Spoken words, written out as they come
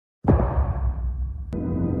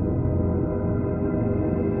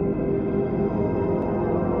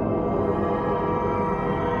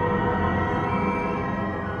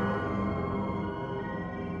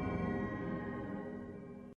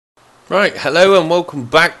Right, hello and welcome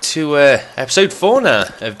back to episode 4 now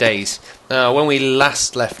of Dayz. Now, when we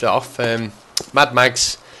last left off, Mad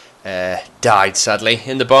Mags died sadly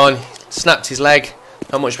in the barn, snapped his leg,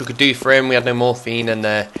 not much we could do for him, we had no morphine,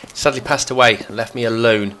 and sadly passed away and left me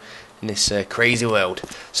alone in this crazy world.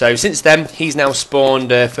 So since then, he's now spawned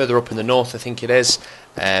further up in the north, I think it is.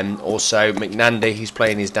 Also, McNandy, who's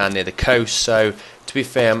playing, is down near the coast, so to be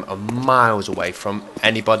fair, I'm miles away from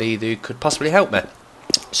anybody who could possibly help me.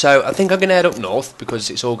 So I think I'm going to head up north because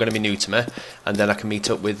it's all going to be new to me, and then I can meet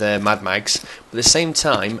up with Mad Mags. But at the same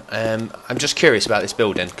time, I'm just curious about this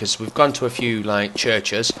building because we've gone to a few like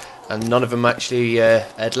churches and none of them actually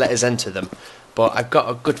had let us enter them. But I've got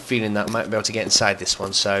a good feeling that I might be able to get inside this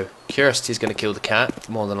one, so curiosity is going to kill the cat,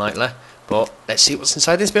 more than likely. But let's see what's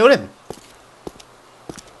inside this building.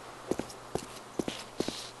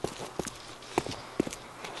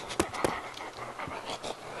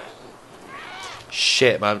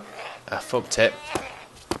 Shit, man, I fucked it.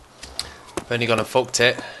 I've only gone and fucked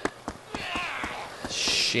it.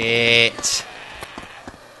 Shit.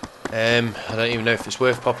 I don't even know if it's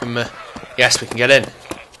worth popping my... Yes, we can get in.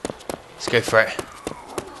 Let's go for it.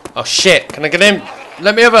 Oh shit, can I get in?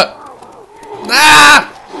 Let me have it. Ah!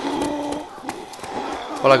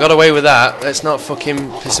 Well, I got away with that. Let's not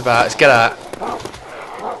fucking piss about. Let's get out.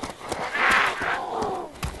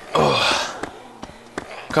 Oh.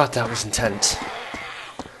 God, that was intense.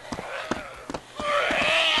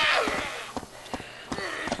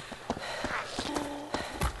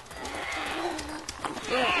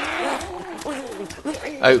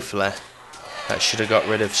 Hopefully, that should have got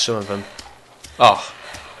rid of some of them. Oh,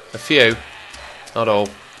 a few, not all.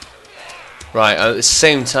 Right, at the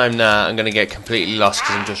same time now, I'm going to get completely lost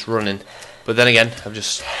because I'm just running. But then again, I've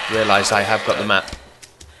just realised I have got the map.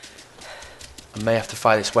 I may have to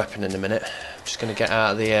fire this weapon in a minute. I'm just going to get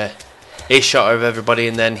out of the earshot of everybody,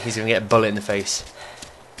 and then he's going to get a bullet in the face.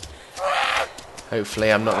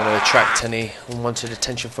 Hopefully, I'm not going to attract any unwanted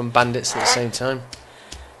attention from bandits at the same time.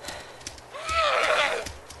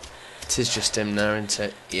 It is just him now, isn't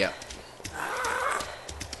it? Yeah.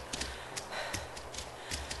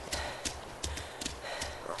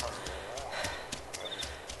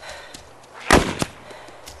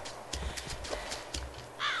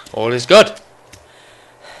 All is good.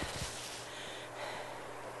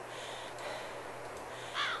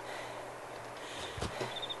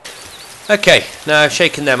 Okay, now I've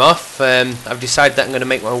shaken them off. I've decided that I'm going to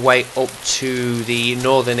make my way up to the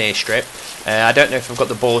northern airstrip. I don't know if I've got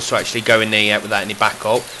the balls to actually go in there yet without any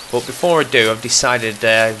backup, but before I do, I've decided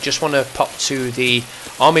I just want to pop to the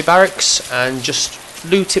army barracks and just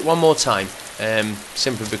loot it one more time,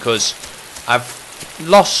 simply because I've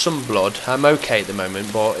lost some blood. I'm okay at the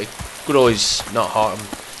moment, but it could always not harm.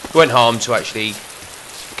 It won't harm to actually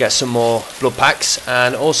get some more blood packs,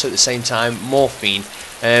 and also at the same time morphine.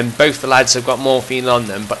 Both the lads have got morphine on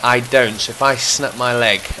them, but I don't, so if I snap my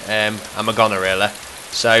leg, I'm a goner really.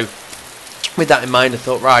 So with that in mind, I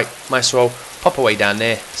thought, right, might as well pop away down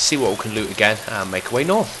there, see what we can loot again, and make our way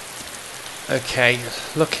north. Okay,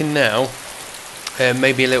 looking now,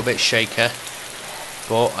 maybe a little bit shaky,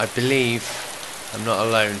 but I believe I'm not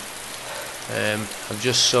alone. I've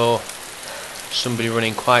just saw somebody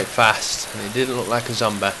running quite fast, and it didn't look like a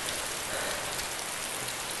zombie.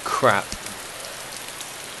 Crap.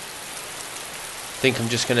 I think I'm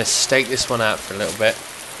just going to stake this one out for a little bit.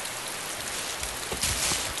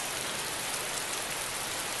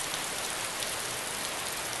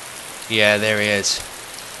 Yeah, there he is.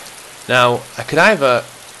 Now, I could either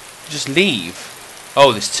just leave.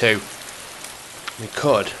 Oh, there's two. We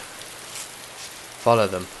could follow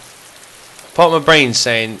them. Part of my brain's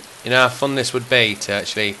saying, you know how fun this would be to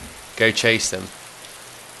actually go chase them.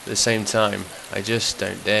 At the same time, I just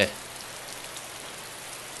don't dare.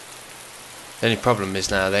 The only problem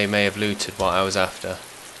is now they may have looted what I was after.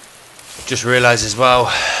 Just realised as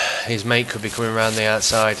well, his mate could be coming around the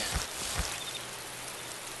outside.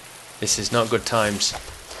 This is not good times.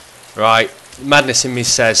 Right, madness in me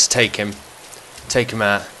says take him. Take him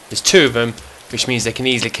out. There's two of them, which means they can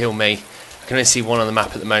easily kill me. I can only see one on the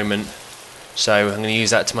map at the moment, so I'm going to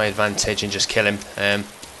use that to my advantage and just kill him.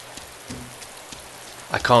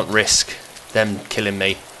 I can't risk them killing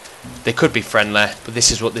me. They could be friendly, but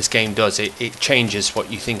this is what this game does. It changes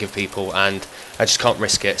what you think of people, and I just can't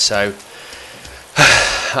risk it. So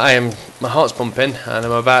my heart's pumping, and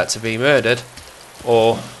I'm about to be murdered,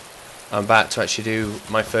 or I'm about to actually do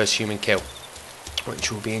my first human kill,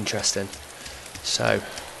 which will be interesting. So,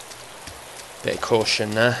 bit of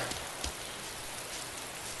caution there.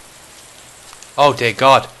 Oh dear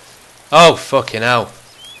God. Oh fucking hell.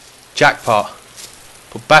 Jackpot.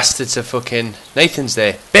 But bastards are fucking... Nathan's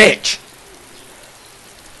there. Bitch!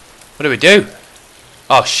 What do we do?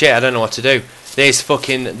 Oh shit, I don't know what to do. There's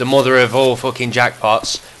fucking the mother of all fucking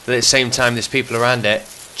jackpots. But at the same time, there's people around it.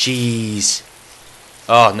 Jeez.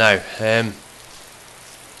 Oh no.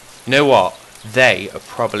 You know what? They are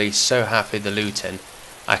probably so happy they're looting.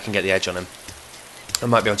 I can get the edge on them. I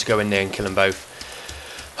might be able to go in there and kill them both.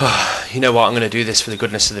 You know what? I'm going to do this for the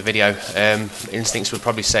goodness of the video. Instincts would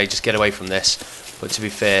probably say just get away from this. But to be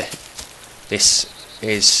fair, this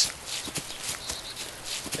is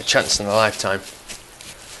a chance in a lifetime.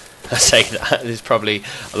 I say that. It's probably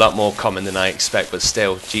a lot more common than I expect, but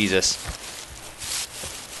still, Jesus.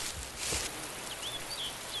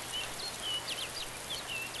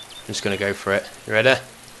 I'm just going to go for it. You ready?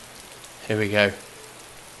 Here we go.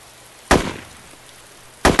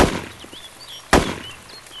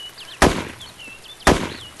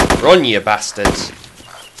 Run, you bastards.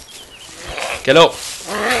 Get up.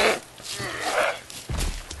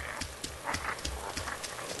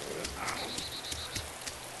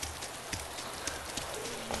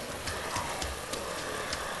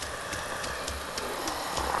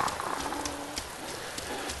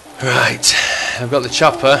 Right, I've got the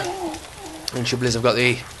chopper, and trouble is I've got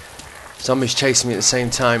the zombies chasing me at the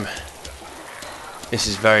same time. This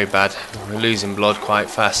is very bad. We're losing blood quite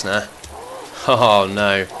fast now. Oh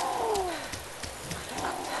no.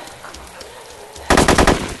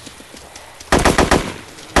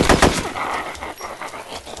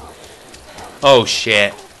 Oh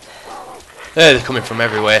shit. They're coming from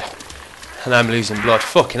everywhere. And I'm losing blood.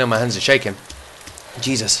 Fucking hell, my hands are shaking.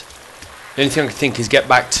 Jesus. The only thing I can think is get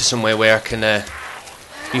back to somewhere where I can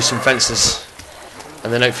use some fences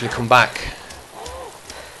and then hopefully come back.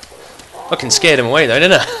 Fucking scared him away though,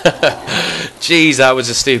 didn't I? Jeez, that was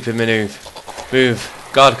a stupid move.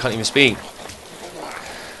 God, I can't even speak.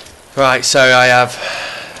 Right, so I have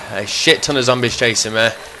a shit ton of zombies chasing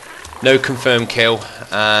me. No confirmed kill,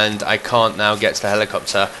 and I can't now get to the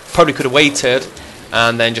helicopter. Probably could have waited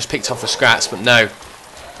and then just picked off the scraps, but no.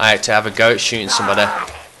 I had to have a go at shooting somebody.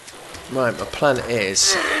 Right, my plan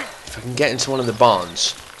is, if I can get into one of the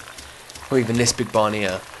barns, or even this big barn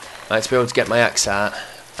here, I like to be able to get my axe out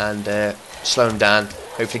and slow them down.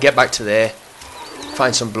 Hopefully get back to there,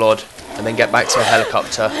 find some blood, and then get back to a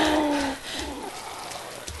helicopter.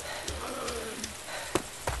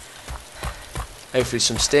 Hopefully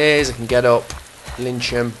some stairs, I can get up, lynch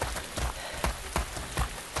him.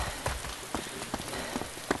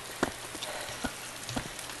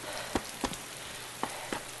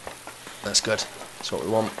 That's good, that's what we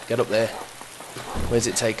want. Get up there. Where does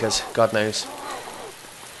it take us? God knows.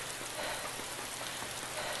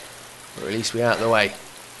 Or at least we're out of the way.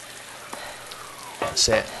 That's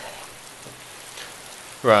it.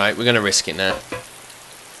 Right, we're going to risk it now.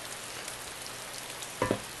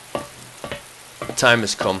 The time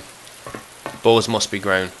has come. Balls must be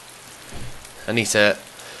grown. I need to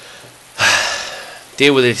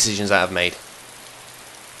deal with the decisions that I've made.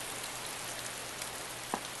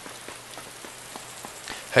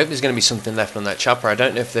 Hope there's going to be something left on that chopper. I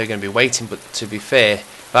don't know if they're going to be waiting, but to be fair,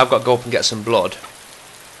 if I've got to go up and get some blood,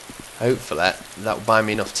 hopefully that will buy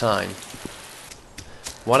me enough time.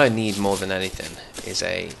 What I need more than anything is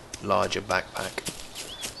a larger backpack.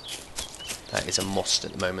 That is a must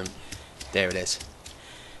at the moment. There it is.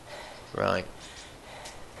 Right.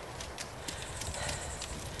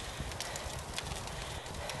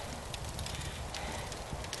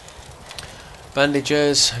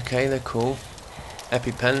 Bandages, okay, they're cool.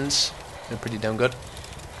 EpiPens, they're pretty damn good.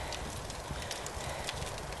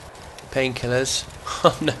 Painkillers.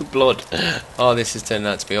 Oh, no blood. Oh, this is turning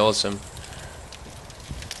out to be awesome.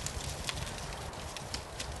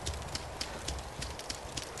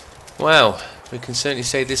 Wow, we can certainly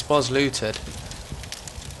say this was looted,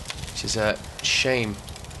 which is a shame.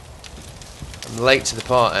 I'm late to the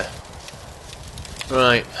party.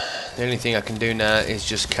 Right, the only thing I can do now is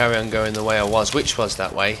just carry on going the way I was, which was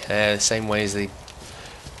that way, the same way as the...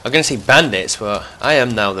 I'm going to say bandits, but I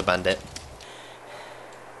am now the bandit.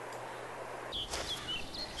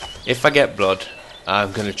 If I get blood,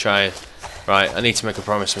 I'm going to try... Right, I need to make a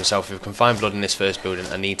promise to myself. If I can find blood in this first building,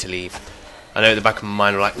 I need to leave. I know at the back of my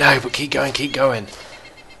mind I'm like, no, but keep going, keep going.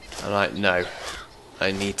 I'm like, no,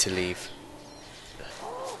 I need to leave.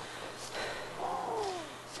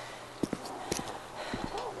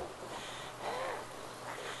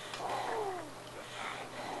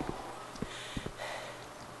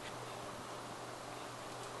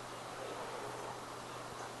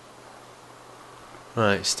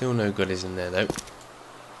 Right, still no goodies in there though.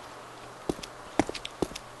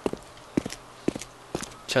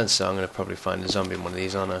 Chances are I'm going to probably find a zombie in one of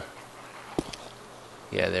these, aren't I?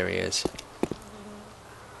 Yeah, there he is.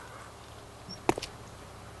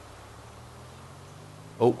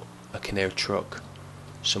 Oh, I can hear a truck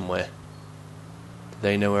somewhere. Do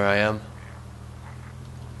they know where I am?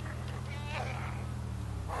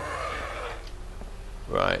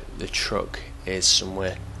 Right, the truck is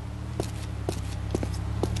somewhere.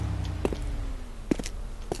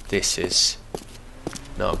 This is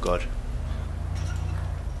not good.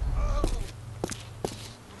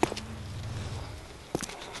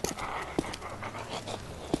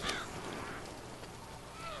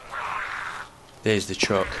 There's the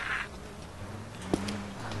truck.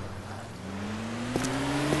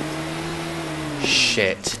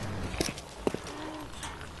 Shit.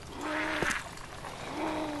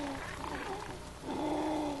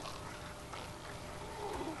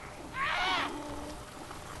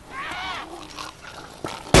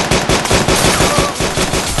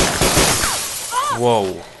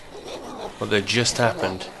 Whoa. What that just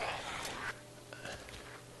happened?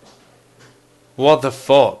 What the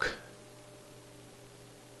fuck?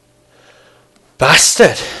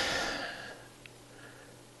 Bastard!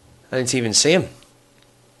 I didn't even see him.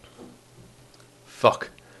 Fuck.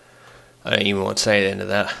 I don't even want to say at the end of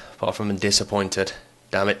that, apart from I'm disappointed.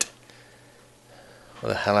 Damn it. What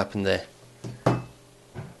the hell happened there?